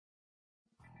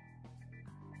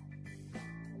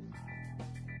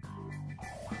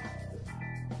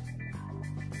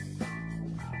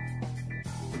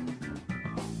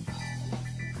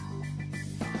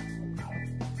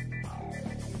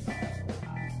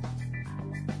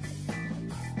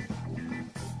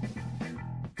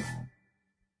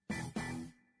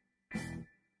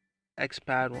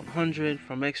XPad 100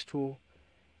 from XTOOL.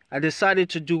 I decided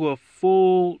to do a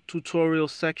full tutorial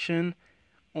section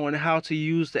on how to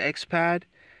use the XPad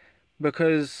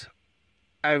because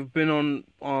I've been on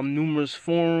numerous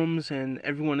forums and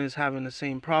everyone is having the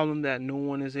same problem, that no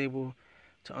one is able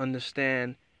to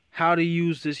understand how to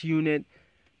use this unit.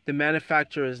 The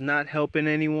manufacturer is not helping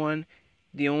anyone.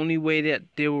 The only way that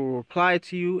they will reply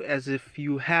to you as if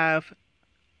you have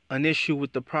an issue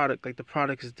with the product, like the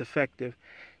product is defective.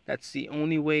 That's the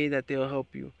only way that they'll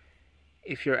help you.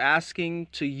 If you're asking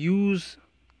to use,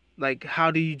 like,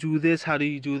 how do you do this, how do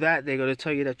you do that, they're going to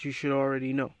tell you that you should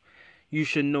already know. You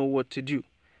should know what to do.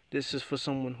 This is for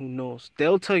someone who knows.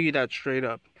 They'll tell you that straight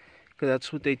up, because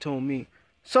that's what they told me.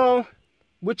 So,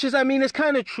 which is, I mean, it's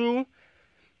kind of true,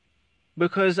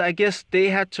 because I guess they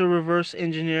had to reverse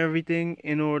engineer everything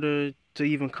in order to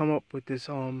even come up with this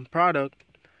product.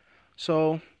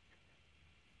 So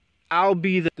I'll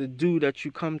be the dude that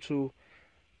you come to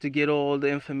get all the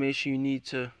information you need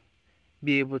to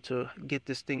be able to get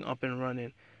this thing up and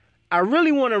running. I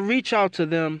really want to reach out to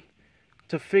them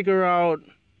to figure out,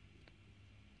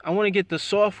 I want to get the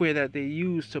software that they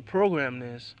use to program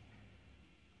this,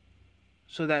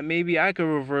 so that maybe I could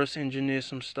reverse engineer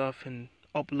some stuff and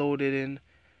upload it in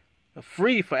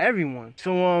free for everyone.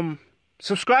 So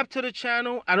subscribe to the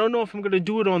channel. I don't know if I'm gonna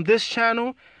do it on this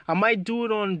channel. I might do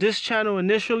it on this channel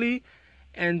initially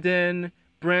and then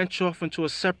branch off into a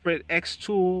separate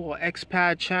XTOOL or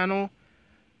XPad channel,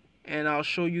 and I'll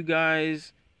show you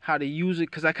guys how to use it,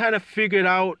 because I kind of figured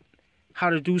out how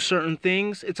to do certain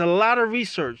things. It's a lot of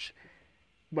research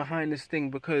behind this thing,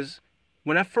 because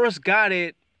when I first got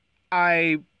it,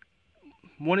 I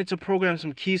wanted to program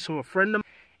some keys for a friend of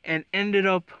mine and ended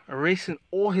up erasing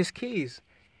all his keys,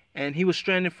 and he was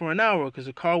stranded for an hour because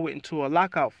the car went into a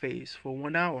lockout phase for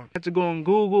 1 hour. I had to go on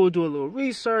Google, do a little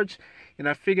research, and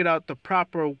I figured out the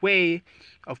proper way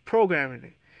of programming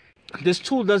it. This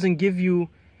tool doesn't give you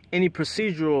any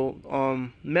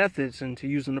procedural methods into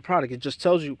using the product. It just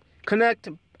tells you connect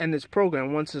and it's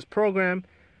programmed. Once it's programmed,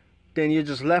 then you're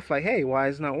just left like, hey, why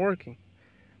is it not working?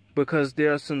 Because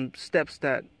there are some steps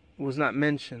that was not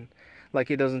mentioned.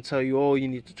 Like, it doesn't tell you, oh, you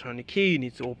need to turn the key, you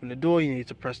need to open the door, you need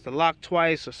to press the lock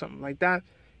twice or something like that.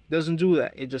 It doesn't do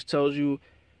that. It just tells you,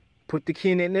 put the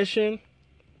key in ignition,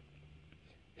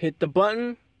 hit the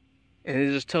button, and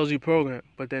it just tells you program,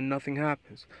 but then nothing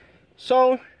happens.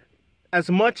 So, as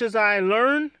much as I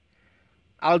learn,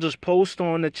 I'll just post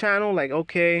on the channel, like,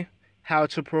 okay, how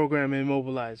to program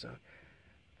immobilizer,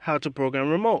 how to program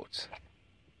remotes,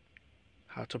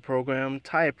 how to program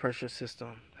tire pressure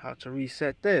system, how to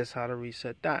reset this, how to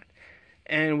reset that.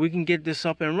 And we can get this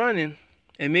up and running,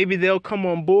 and maybe they'll come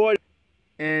on board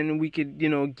and we could, you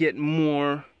know, get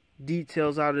more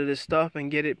details out of this stuff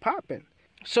and get it popping.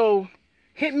 So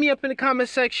hit me up in the comment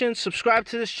section, subscribe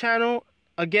to this channel.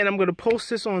 Again, I'm going to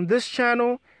post this on this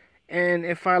channel, and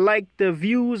if I like the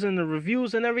views and the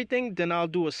reviews and everything, then I'll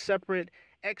do a separate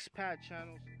XPad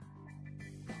channel.